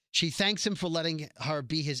 She thanks him for letting her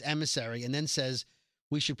be his emissary and then says,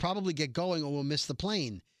 we should probably get going or we'll miss the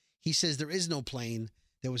plane. He says, there is no plane.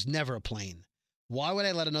 There was never a plane. Why would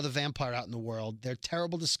I let another vampire out in the world? They're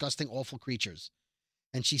terrible, disgusting, awful creatures.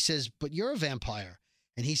 And she says, but you're a vampire.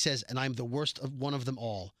 And he says, and I'm the worst of one of them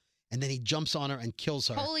all. And then he jumps on her and kills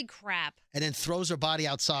her. Holy crap. And then throws her body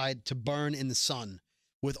outside to burn in the sun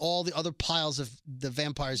with all the other piles of the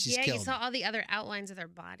vampires he's killed. Yeah, you saw all the other outlines of their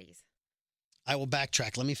bodies. I will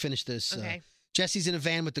backtrack. Let me finish this. Okay. Jesse's in a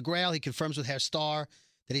van with the Grail. He confirms with Herr Starr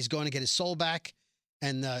that he's going to get his soul back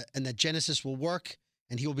and that Genesis will work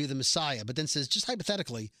and he will be the Messiah. But then says, just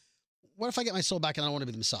hypothetically, what if I get my soul back and I don't want to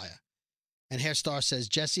be the Messiah? And Herr Starr says,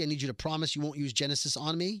 Jesse, I need you to promise you won't use Genesis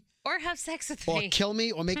on me. Or have sex with me. Or kill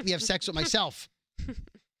me or make me have sex with myself.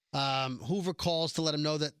 Hoover calls to let him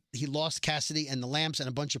know that he lost Cassidy and the lamps and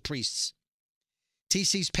a bunch of priests.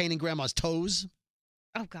 TC's painting Grandma's toes.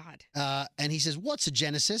 Oh, God. And he says, what's a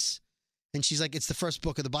Genesis? And she's like, it's the first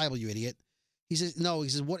book of the Bible, you idiot. He says, no. He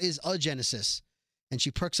says, what is a Genesis? And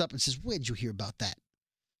she perks up and says, where'd you hear about that?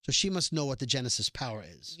 So she must know what the Genesis power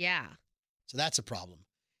is. Yeah. So that's a problem.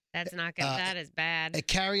 That's not good. That is bad.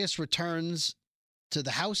 Icarius returns to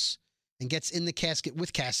the house and gets in the casket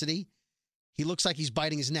with Cassidy. He looks like he's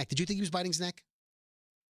biting his neck. Did you think he was biting his neck?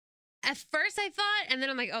 At first I thought, and then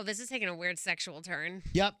I'm like, oh, this is taking a weird sexual turn.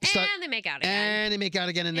 Yep. And they make out again. And they make out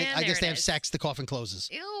again, and I guess they have sex. The coffin closes.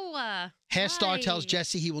 Ew. Herr Starr tells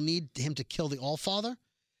Jesse he will need him to kill the Allfather.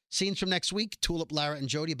 Scenes from next week, Tulip, Lara, and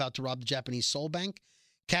Jody about to rob the Japanese soul bank.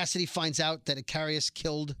 Cassidy finds out that Icarius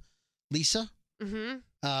killed Lisa. Mm-hmm.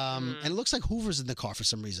 And it looks like Hoover's in the car for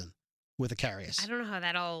some reason with Icarius. I don't know how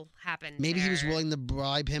that all happened. Maybe he was willing to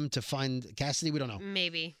bribe him to find Cassidy. We don't know.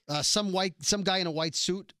 Maybe. Some guy in a white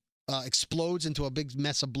suit explodes into a big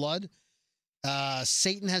mess of blood.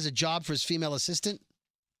 Satan has a job for his female assistant.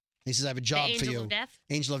 He says, I have a job for you. Angel of Death?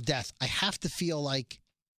 Angel of Death. I have to feel like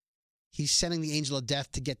he's sending the Angel of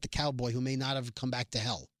Death to get the cowboy who may not have come back to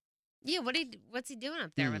hell. Yeah, what's he doing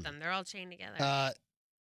up there with them? They're all chained together.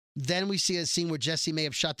 Then we see a scene where Jesse may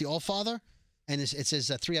have shot the Allfather, and it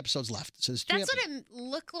says 3 episodes left. So that's what it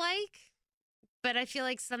looked like, but I feel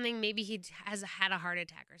like something, maybe he has had a heart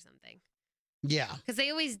attack or something. Yeah. Because they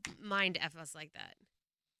always mind F us like that.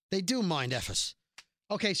 They do mind F us.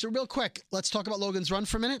 Okay, so real quick, let's talk about Logan's Run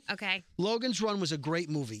for a minute. Okay. Logan's Run was a great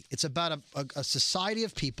movie. It's about a society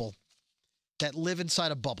of people that live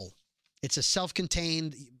inside a bubble. It's a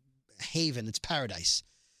self-contained haven. It's paradise.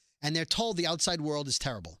 And they're told the outside world is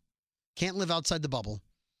terrible. Can't live outside the bubble.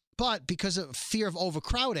 But because of fear of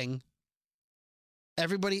overcrowding,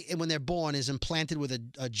 everybody, when they're born, is implanted with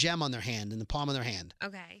a gem on their hand, in the palm of their hand.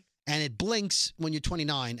 Okay. And it blinks when you're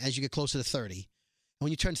 29 as you get closer to 30. And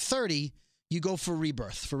when you turn 30, you go for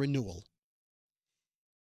rebirth, for renewal.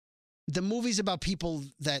 The movie's about people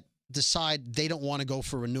that decide they don't want to go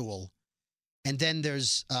for renewal. And then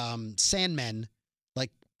there's sandmen,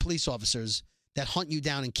 like police officers, that hunt you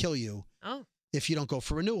down and kill you if you don't go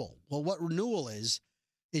for renewal. Well, what renewal is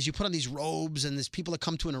you put on these robes and there's people that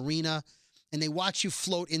come to an arena and they watch you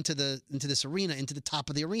float into this arena, into the top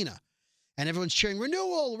of the arena. And everyone's cheering,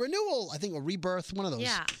 renewal, renewal. I think, or rebirth, one of those.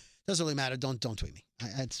 Yeah. Doesn't really matter. Don't tweet me.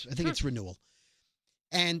 I think it's renewal.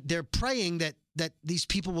 And they're praying that these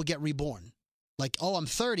people will get reborn. Like, oh, I'm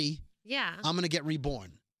 30. Yeah. I'm going to get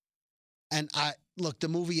reborn. And look, the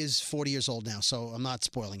movie is 40 years old now, so I'm not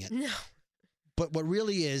spoiling it. No. But what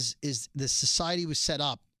really is the society was set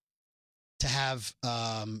up to have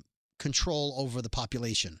control over the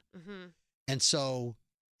population. Mm-hmm. And so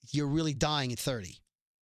you're really dying at 30.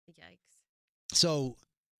 Yikes. So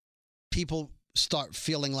people start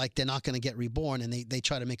feeling like they're not going to get reborn, and they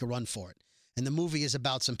try to make a run for it. And the movie is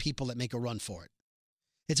about some people that make a run for it.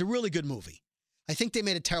 It's a really good movie. I think they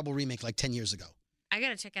made a terrible remake like 10 years ago.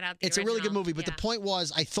 gotta check it out. It's a really good movie, but the point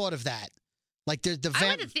was, I thought of that. Like I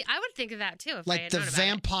would think of that too. If like I had the known about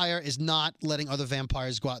vampire is not letting other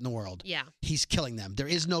vampires go out in the world. Yeah, he's killing them. There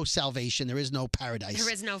is no salvation. There is no paradise.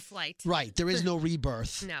 There is no flight. Right. There is no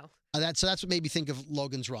rebirth. No. So that's what made me think of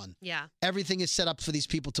Logan's Run. Yeah. Everything is set up for these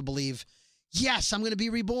people to believe, yes, I'm going to be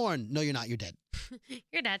reborn. No, you're not. You're dead.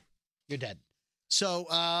 You're dead. You're dead. So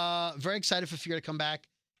very excited for Fear to come back.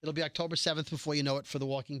 It'll be October 7th before you know it for The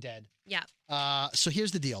Walking Dead. Yeah. So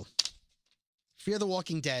here's the deal. Fear the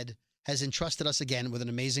Walking Dead has entrusted us again with an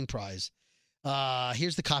amazing prize.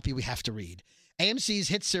 Here's the copy we have to read. AMC's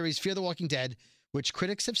hit series Fear the Walking Dead, which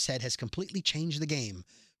critics have said has completely changed the game,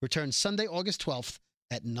 returns Sunday, August 12th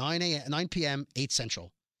at 9 p.m., 8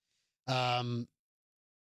 Central. Of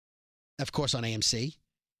course, on AMC.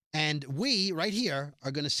 And we, right here,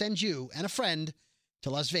 are going to send you and a friend to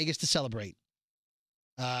Las Vegas to celebrate.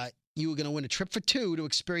 You are going to win a trip for two to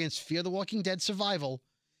experience Fear the Walking Dead Survival,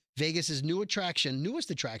 Vegas's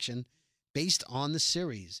newest attraction, based on the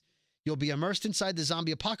series. You'll be immersed inside the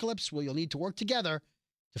zombie apocalypse where you'll need to work together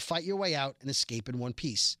to fight your way out and escape in one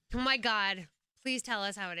piece. Oh my God. Please tell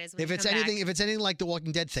us how it is. If it's anything like the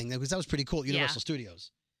Walking Dead thing, because that was pretty cool at Universal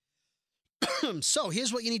Studios. So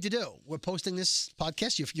here's what you need to do. We're posting this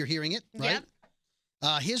podcast. You're hearing it, right?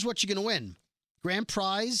 Yep. Here's what you're going to win. Grand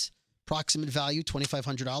prize, approximate value,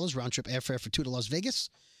 $2,500, round trip airfare for two to Las Vegas.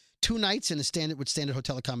 2 nights in standard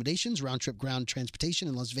hotel accommodations, round trip ground transportation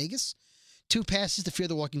in Las Vegas. 2 passes to Fear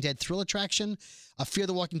the Walking Dead thrill attraction. A Fear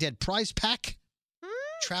the Walking Dead prize pack.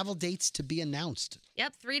 Travel dates to be announced.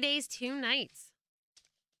 Yep, 3 days, 2 nights.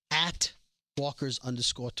 At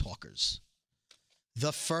Walkers_Talkers.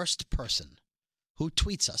 The first person who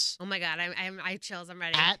tweets us. Oh my God, I have chills. I'm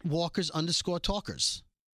ready. At Walkers_Talkers.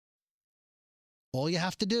 All you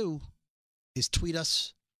have to do is tweet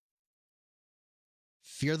us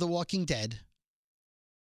Fear the Walking Dead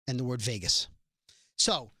and the word Vegas.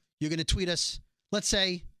 So you're going to tweet us, let's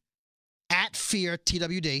say, at Fear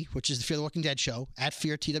TWD, which is the Fear the Walking Dead show, at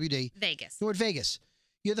Fear TWD. Vegas. The word Vegas.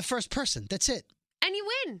 You're the first person. That's it. And you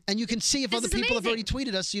win. And you can see if other people have already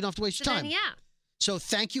tweeted us, so you don't have to waste your time. Then, yeah. So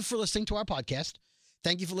thank you for listening to our podcast.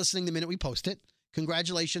 Thank you for listening the minute we post it.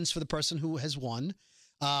 Congratulations for the person who has won.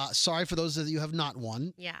 Sorry for those of you who have not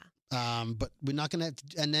won. Yeah. But we're not going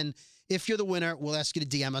to. And then if you're the winner, we'll ask you to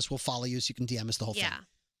DM us. We'll follow you so you can DM us the whole thing.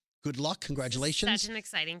 Good luck. Congratulations. Such an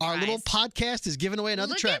exciting prize. Our little podcast is giving away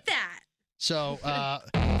another trip. Look at that. So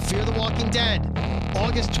Fear the Walking Dead,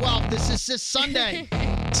 August 12th. This is this Sunday.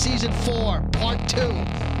 Season 4, Part 2.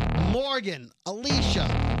 Morgan, Alicia.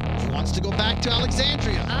 He wants to go back to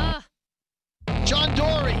Alexandria. John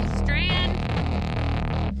Dory. Strand.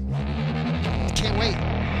 I can't wait.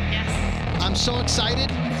 Yes. I'm so excited.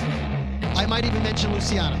 I might even mention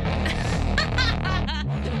Luciana.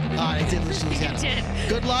 I did mention Luciana. You did.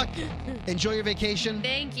 Good luck. Enjoy your vacation.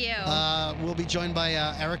 Thank you. We'll be joined by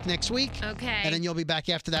Eric next week. Okay. And then you'll be back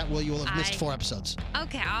after that where you will have missed 4 episodes.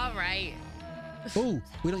 Okay, all right. Ooh,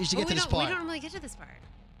 we don't usually get to this part. We don't normally get to this part.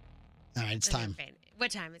 All right, it's time. What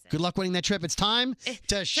time is it? Good luck winning that trip. It's time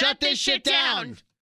to shut this shit down.